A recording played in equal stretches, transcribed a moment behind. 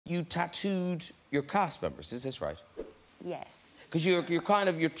you tattooed your cast members, is this right? Yes. Because you're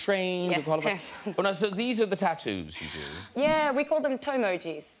trained, yes. you're qualified. Oh, no, so these are the tattoos you do? Yeah, we call them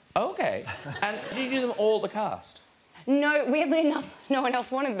tomojis. OK. And do you do them all the cast? No, weirdly enough, no one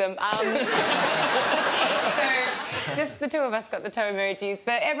else wanted them. So just the two of us got the toe emojis,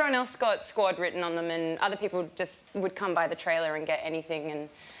 but everyone else got squad written on them, and other people just would come by the trailer and get anything, and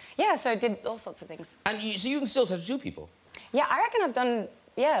yeah, so I did all sorts of things. And so you can still tattoo people? Yeah, I reckon I've done,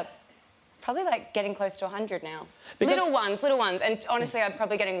 yeah, probably like getting close to 100 now. Because... Little ones, and honestly, I'm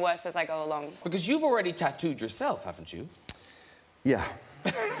probably getting worse as I go along. Because you've already tattooed yourself, haven't you? Yeah.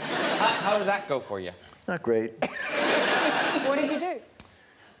 How did that go for you? Not great. What did you do?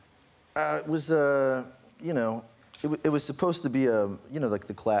 It was, you know, it was supposed to be a, you know,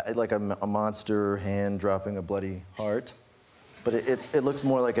 like a monster hand dropping a bloody heart, but it looks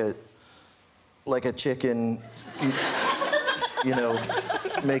more like a chicken, you know,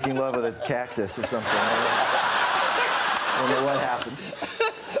 making love with a cactus or something. I don't know what happened.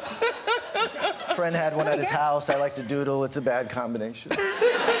 Friend had one at his house. I like to doodle. It's a bad combination.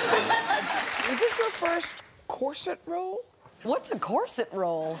 Is this your first corset role? What's a corset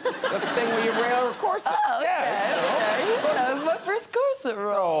roll? It's the thing where you wear a corset. Oh, okay, yeah. okay. That was my first corset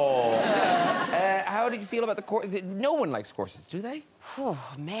roll. Oh. How did you feel about the corset? No one likes corsets, do they? Oh,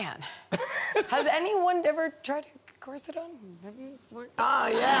 man. Has anyone ever tried a corset on? Have you? Oh,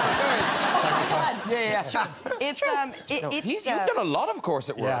 yeah, of course. Oh, my God. Yeah, sure. It's, you've done a lot of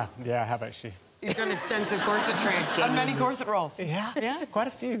corset work. Yeah, I have actually. You've done extensive corset training. On many corset rolls. Yeah, quite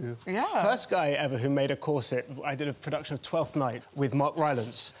a few. Yeah. First guy ever who made a corset, I did a production of Twelfth Night with Mark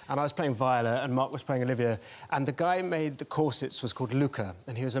Rylance, and I was playing Viola, and Mark was playing Olivia, and the guy who made the corsets was called Luca,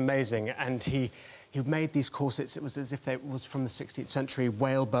 and he was amazing, and he made these corsets, it was as if it was from the 16th century,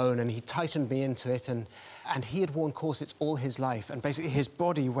 whalebone, and he tightened me into it, and he had worn corsets all his life, and basically his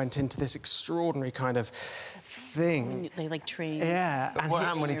body went into this extraordinary kind of thing. They, like, train. Yeah. But what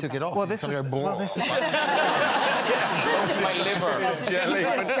happened when he took it off? Well, this is... Well, this is... My liver. Jelly.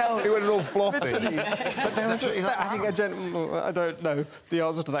 It was all floppy. But there was I think I don't know the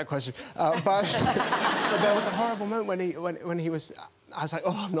answer to that question. But there was a horrible moment when he was... I was like,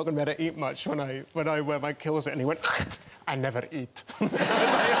 oh, I'm not going to be able to eat much when I wear my corset, and he went, I never eat.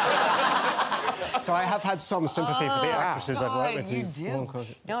 So I have had some sympathy for the actresses I've worked with. You do.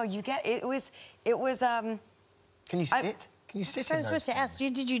 No, you get it. It was. Can you sit? Can you sit? I was supposed to ask.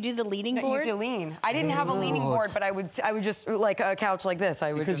 Did you do the leaning board? You do lean. I didn't have a leaning board, but I would just like a couch like this.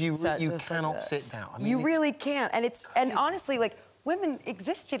 I would because you just cannot sit down. I mean, you really can't, and honestly, like. Women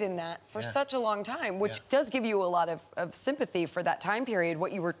existed in that for such a long time, which does give you a lot of sympathy for that time period,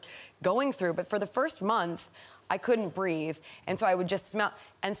 what you were going through. But for the first month, I couldn't breathe, and so I would just smell.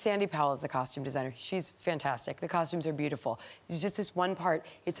 And Sandy Powell is the costume designer. She's fantastic. The costumes are beautiful. There's just this one part.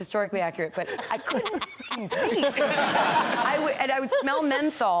 It's historically accurate, but I couldn't breathe. So I would smell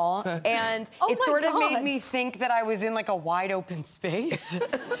menthol, and it sort of made me think that I was in like a wide open space.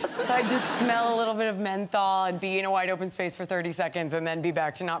 So I'd just smell a little bit of menthol and be in a wide open space for 30 seconds and then be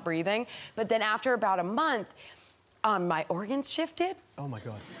back to not breathing. But then after about a month, my organs shifted. Oh, my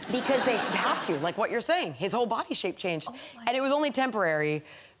God. Because they have to, like what you're saying. His whole body shape changed. And it was only temporary,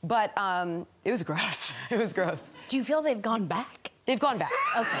 but it was gross. It was gross. Do you feel they've gone back? They've gone back.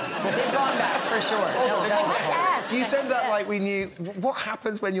 Okay. They've gone back, for sure. You said that like we knew... What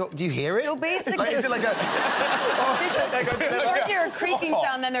happens when you're... Do you hear it? So basically... Like, is it like a... You start hear a creaking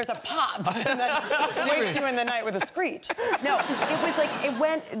sound, then there's a pop, and then wakes you in the night with a screech. No, it was like... It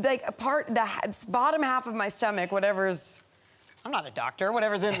went, like, the bottom half of my stomach, whatever's... I'm not a doctor,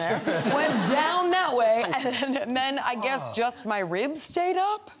 whatever's in there, went down that way, and then I guess just my ribs stayed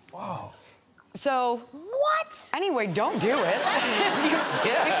up. Wow. So... What? Anyway, don't do it.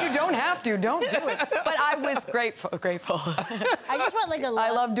 If you don't have to, don't do it. But I was grateful. I just want like a lung. I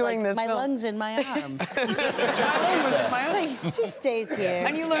love doing this. My lungs in my arm. My lung was in my arm. It just stays here.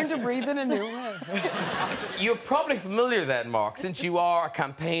 And you learn to breathe in a new way. You're probably familiar then, Mark, since you are a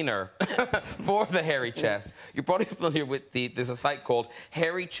campaigner for the hairy chest. You're probably familiar with there's a site called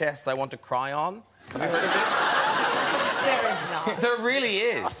Hairy Chests I Want to Cry On. Have you heard of this? There is not. There really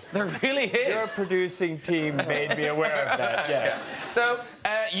is. There really is. Your producing team made me aware of that, yes. Yeah. So,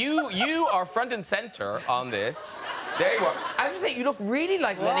 you are front and centre on this. There you are. I have to say, you look really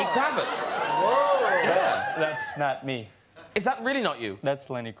like Lenny Kravitz. Whoa! Yeah. That's not me. Is that really not you? That's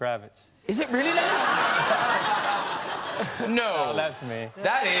Lenny Kravitz. Is it really Lenny? No. No, that's me.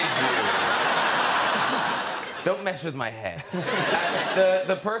 That is you. Don't mess with my head.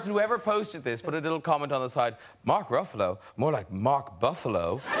 The person who ever posted this put a little comment on the side, Mark Ruffalo, more like Mark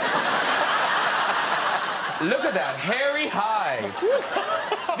Buffalo. Look at that hairy hide.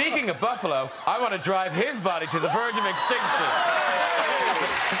 Speaking of buffalo, I want to drive his body to the verge of extinction.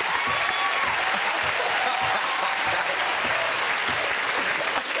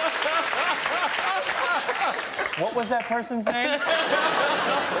 What was that person's name?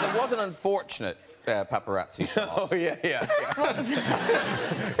 Well, there was an unfortunate paparazzi shot. Oh, yeah. Well,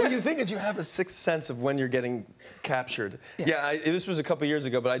 the thing is, you have a sixth sense of when you're getting captured. Yeah, this was a couple years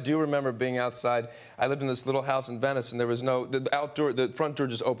ago, but I do remember being outside. I lived in this little house in Venice, and there was the front door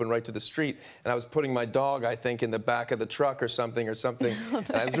just opened right to the street, and I was putting my dog, I think, in the back of the truck or something. And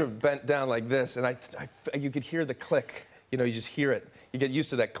I was sort of bent down like this, and you could hear the click. You know, you just hear it. You get used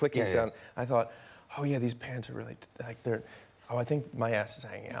to that clicking sound. I thought, oh, yeah, these pants are really, they're... Oh, I think my ass is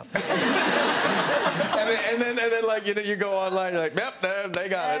hanging out. and then, like, you know, you go online, you're like, yep, there, they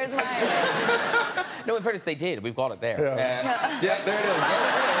got There's it. mine. No, in fairness, they did. We've got it there. Yeah, there it is.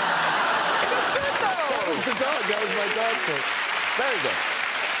 That's good, though. That was the dog. That was my dog trick. Very good.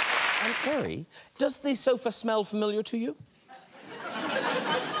 And Carey, does the sofa smell familiar to you?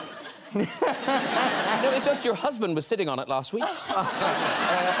 No, it's just your husband was sitting on it last week.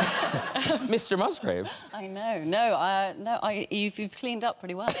 Mr. Musgrave. I know. No, you've cleaned up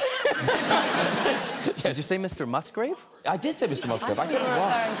pretty well. Did you say Mr. Musgrave? I did say Mr. Musgrave. I I thought you don't were know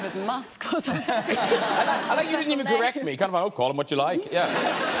why. referring to his musk or something. I like you didn't even correct me. Kind of, oh, call him what you like. Yeah.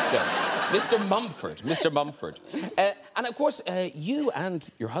 Mr. Mumford. Mr. Mumford. And, of course, you and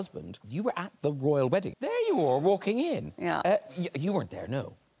your husband, you were at the royal wedding. There you were, walking in. Yeah. You weren't there,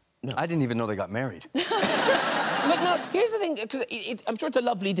 no. No. I didn't even know they got married. But no, here's the thing, because I'm sure it's a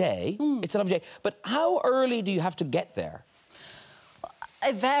lovely day. It's a lovely day. But how early do you have to get there?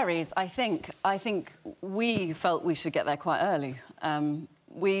 It varies, I think. I think we felt we should get there quite early.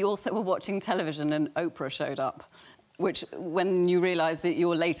 We also were watching television and Oprah showed up, which, when you realise that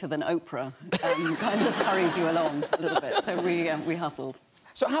you're later than Oprah, kind of hurries you along a little bit. So we hustled.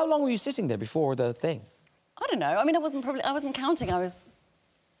 So how long were you sitting there before the thing? I don't know. I mean, I wasn't counting. I was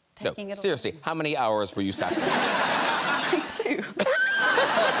taking it all. Seriously, how many hours were you sat there? Like 2.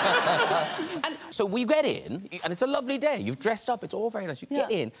 And so we get in, and it's a lovely day. You've dressed up, it's all very nice. You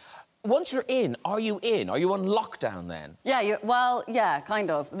get in. Once you're in? Are you on lockdown then? Yeah, well, yeah,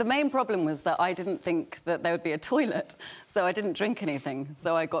 kind of. The main problem was that I didn't think that there would be a toilet, so I didn't drink anything,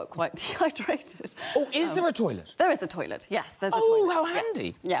 so I got quite dehydrated. Oh, is there a toilet? There is a toilet, yes, there's a toilet. Oh, how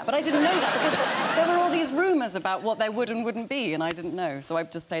handy. Yeah, but I didn't know that because there were all these rumours about what there would and wouldn't be, and I didn't know, so I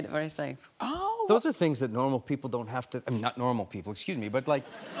just played it very safe. Oh. Those are things that normal people don't have to... I mean, not normal people, excuse me, but, like,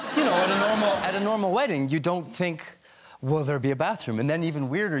 you know, at a normal wedding, you don't think, will there be a bathroom? And then even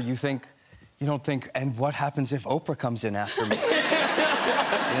weirder, you don't think, and what happens if Oprah comes in after me?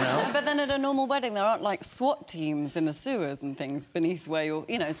 You know? But then at a normal wedding, there aren't, like, SWAT teams in the sewers and things beneath where you're...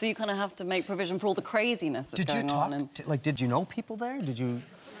 You know, so you kind of have to make provision for all the craziness that's going on. And... Did you know people there? Did you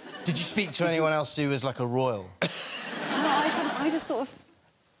speak to anyone else who was like a royal? No, I didn't. I just sort of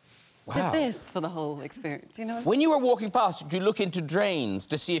did this for the whole experience, you know? When you were walking past, did you look into drains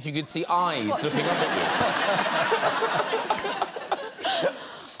to see if you could see eyes looking up at you?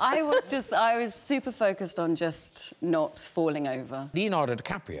 I was super focused on just not falling over. Leonardo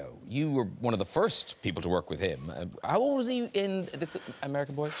DiCaprio, you were one of the first people to work with him. How old was he in this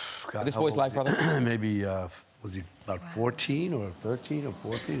American Boy? God, This Boy's Life, rather? Maybe, was he about 14 or 13 or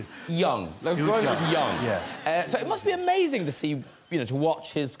 14? Young. Like, He was growing up young. Yeah. So it must be amazing to see, you know, to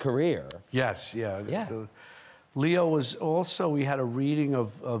watch his career. Yes, yeah. Yeah. Leo was also, we had a reading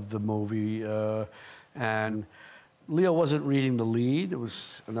of the movie, and Leo wasn't reading the lead, it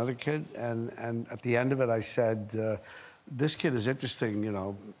was another kid, and at the end of it I said, this kid is interesting, you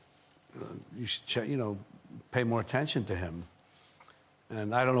know, you should, you know, pay more attention to him.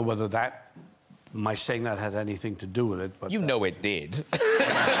 And I don't know whether my saying that had anything to do with it, but... You know it did.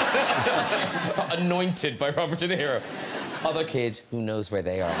 Anointed by Robert De Niro. Other kids, who knows where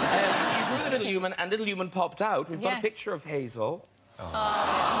they are. You grew Little Human, and Little Human popped out. We've got a picture of Hazel.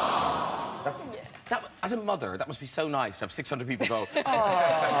 As a mother, that must be so nice to have 600 people go,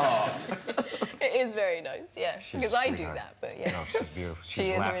 oh. It is very nice, yeah. Because I do that, but yeah. No, she's beautiful.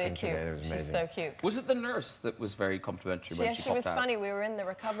 She is really cute. She's so cute. Was it the nurse that was very complimentary when she she was popped out? funny. We were in the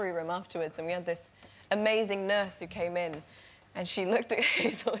recovery room afterwards, and we had this amazing nurse who came in, and she looked at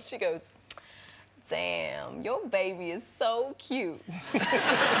Hazel and she goes, "Damn, your baby is so cute."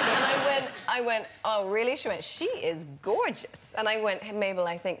 And I went, "Oh, really?" She went, "She is gorgeous." And I went, "Hey, Mabel,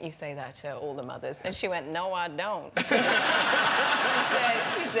 I think you say that to all the mothers." And she went, "No, I don't." she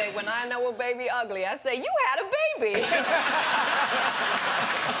said, "When I know a baby ugly, I say, you had a baby." And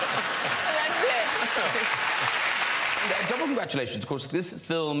that's it. Double congratulations. Of course, this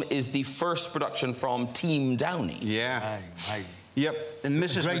film is the first production from Team Downey. Yeah. Yep, and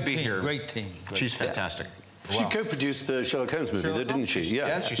Mrs. would be here. Great team. She's fantastic. She co-produced the Sherlock Holmes movie, didn't she?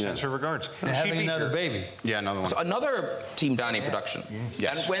 Yeah, she sends her regards. They're having another baby. Yeah, another one. So another Team Downey production.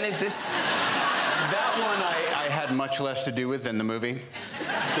 Yes. And when is this? That one I had much less to do with than the movie.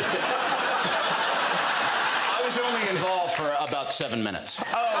 I was only involved for about 7 minutes.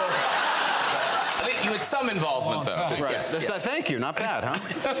 Oh. I think you had some involvement, though. Right. Yeah. Thank you. Not bad, huh?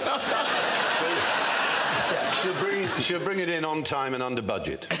 She'll bring it in on time and under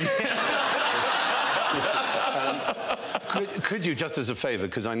budget. Could you, just as a favour,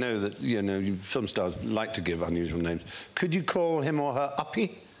 because I know that some stars like to give unusual names, could you call him or her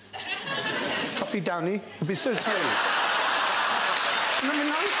Uppy? Uppy Downey? It'd be so sweet. Wouldn't that be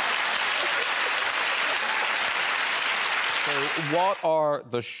nice? So what are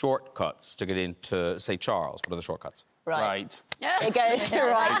the shortcuts to get into, say, Charles? What are the shortcuts? Right. It goes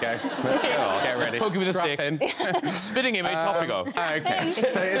right. Okay. Get ready. Poke him with a stick. Spitting him, off we go. Okay.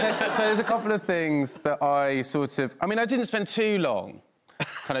 So there's a couple of things that I sort of... I mean, I didn't spend too long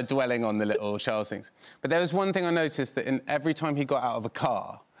kind of dwelling on the little Charles things. But there was one thing I noticed that every time he got out of a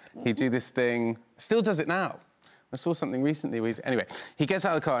car, he'd do this thing... Still does it now. I saw something recently where Anyway, he gets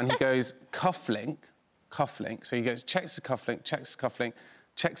out of the car and he goes, cufflink. So he goes, checks the cufflink,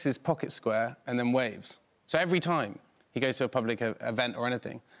 checks his pocket square, and then waves. So every time he goes to a public event or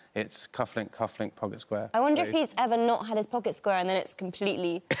anything, it's cufflink, pocket square. I wonder if he's ever not had his pocket square and then it's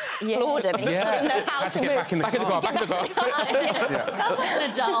completely floored him and he doesn't know how to get move. back in the car. Sounds like a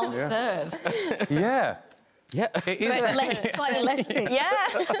Nadal serve. Yeah. Yeah. It is. Slightly less thin.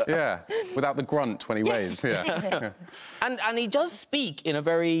 Yeah. Without the grunt when he waves. Yeah. And he does speak in a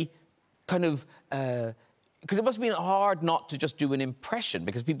very kind of... because it must have been hard not to just do an impression,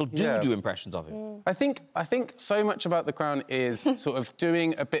 because people do impressions of him. I think so much about The Crown is sort of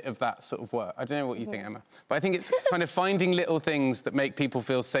doing a bit of that sort of work. I don't know what you think, Emma, but I think it's kind of finding little things that make people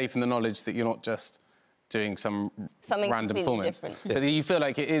feel safe in the knowledge that you're not just doing something random performance. Different. But you feel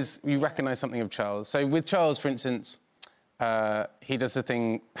like it is, you recognise something of Charles. So with Charles, for instance, he does a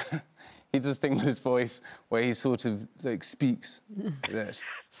thing... He does a thing with his voice where he sort of, like, speaks.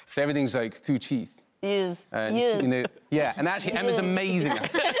 So everything's, like, through teeth. Yes. Yeah, and actually, Emma's amazing at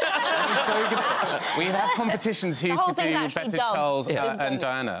it. We have competitions who could do better Charles and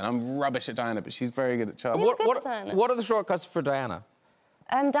Diana, and I'm rubbish at Diana, but she's very good at Charles. What are the shortcuts for Diana?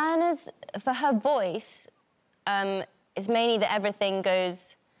 Diana's, for her voice, is mainly that everything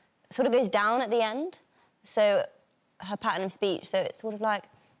sort of goes down at the end. So her pattern of speech, so it's sort of like...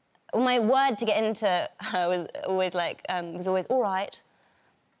 Well, my word to get into her was always like, all right.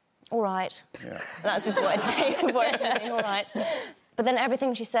 All right. Yeah. That's just what I'd say before everything, all right. But then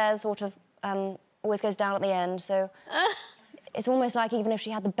everything she says sort of always goes down at the end, so it's almost like even if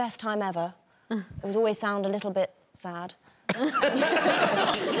she had the best time ever, it would always sound a little bit sad.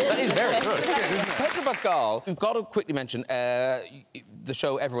 That is very good. Pedro Pascal, we've got to quickly mention the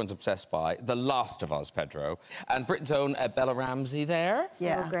show everyone's obsessed by, The Last of Us, Pedro, and Britain's own Bella Ramsey there.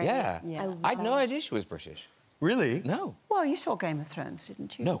 So great. Yeah. I had no idea she was British. Really? No. Well, you saw Game of Thrones,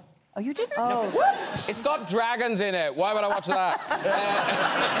 didn't you? No. Oh, you didn't? Oh. What? It's got dragons in it. Why would I watch that?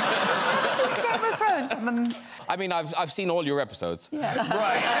 Game of Thrones. I mean, I've seen all your episodes. Yeah.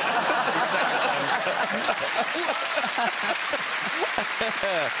 Right.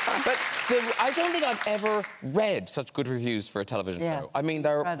 But I don't think I've ever read such good reviews for a television show. I mean,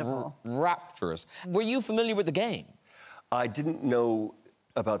 they're rapturous. Were you familiar with the game? I didn't know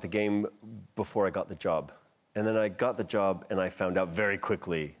about the game before I got the job. And then I got the job and I found out very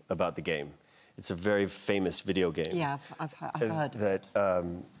quickly about the game. It's a very famous video game. Yeah, I've heard. That,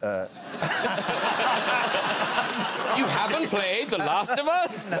 You haven't played The Last of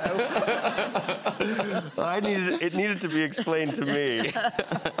Us? No. It needed to be explained to me.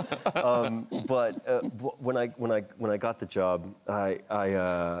 But when I got the job, I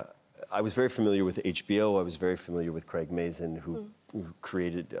was very familiar with HBO. I was very familiar with Craig Mazin, who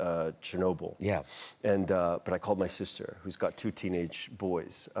created Chernobyl. Yeah. And but I called my sister, who's got 2 teenage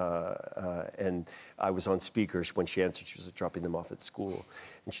boys, and I was on speaker when she answered. She was dropping them off at school,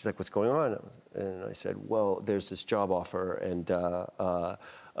 and she's like, "What's going on?" And I said, "Well, there's this job offer and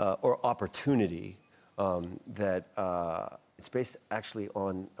or opportunity that it's based actually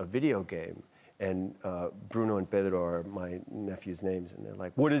on a video game." And Bruno and Pedro are my nephew's names, and they're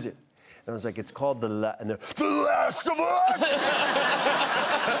like, "What is it?" And I was like, "It's called The Last of Us!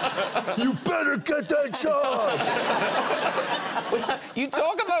 You better get that job!" You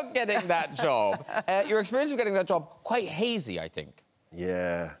talk about getting that job. Your experience of getting that job, quite hazy, I think.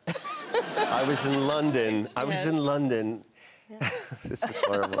 Yeah. I was in London. I was in London. This is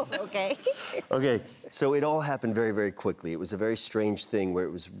horrible. Okay. Okay, so it all happened very, very quickly. It was a very strange thing where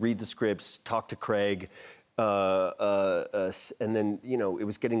it was read the scripts, talk to Craig, and then, you know, it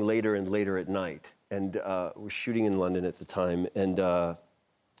was getting later and later at night. And we're shooting in London at the time, and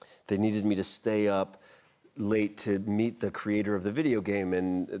they needed me to stay up late to meet the creator of the video game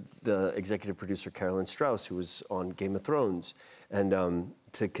and the executive producer, Carolyn Strauss, who was on Game of Thrones, and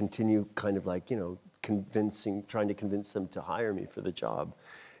to continue kind of like, you know, trying to convince them to hire me for the job.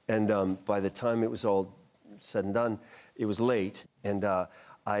 And by the time it was all said and done, it was late, and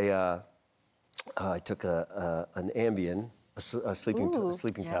I took an Ambien, a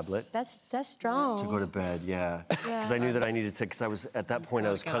sleeping tablet. That's strong. To go to bed, yeah. Because I knew that I needed to, because I was, at that point, I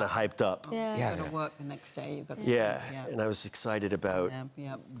was kind of hyped up. Yeah. You've got to work the next day. You've got to Yeah, and I was excited about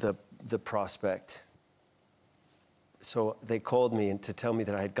the prospect. So they called me to tell me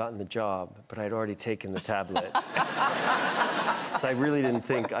that I had gotten the job, but I had already taken the tablet. So I really didn't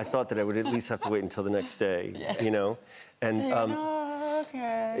think, I thought that I would at least have to wait until the next day, you know? And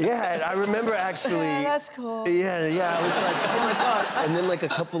okay. yeah, and I remember actually. Yeah, that's cool. Yeah, I was like, oh my God. And then like a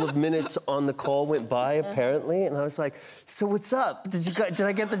couple of minutes on the call went by, apparently, and I was like, so what's up? Did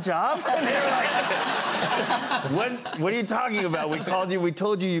I get the job? And they were like, what are you talking about? We called you, we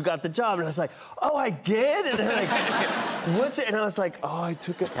told you you got the job. And I was like, oh, I did? And they're like, what's it? And I was like, oh, I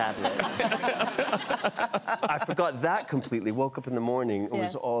took a tablet. I forgot that completely. Woke up in the morning and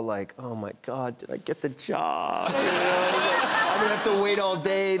was all like, oh my God, did I get the job? You know? I'm gonna have to wait all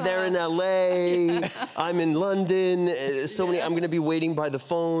day. They're in LA. I'm in London. So many. I'm gonna be waiting by the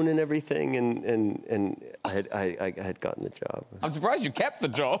phone and everything. And I had gotten the job. I'm surprised you kept the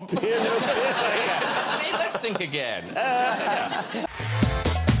job. Yeah, no, Hey, let's think again.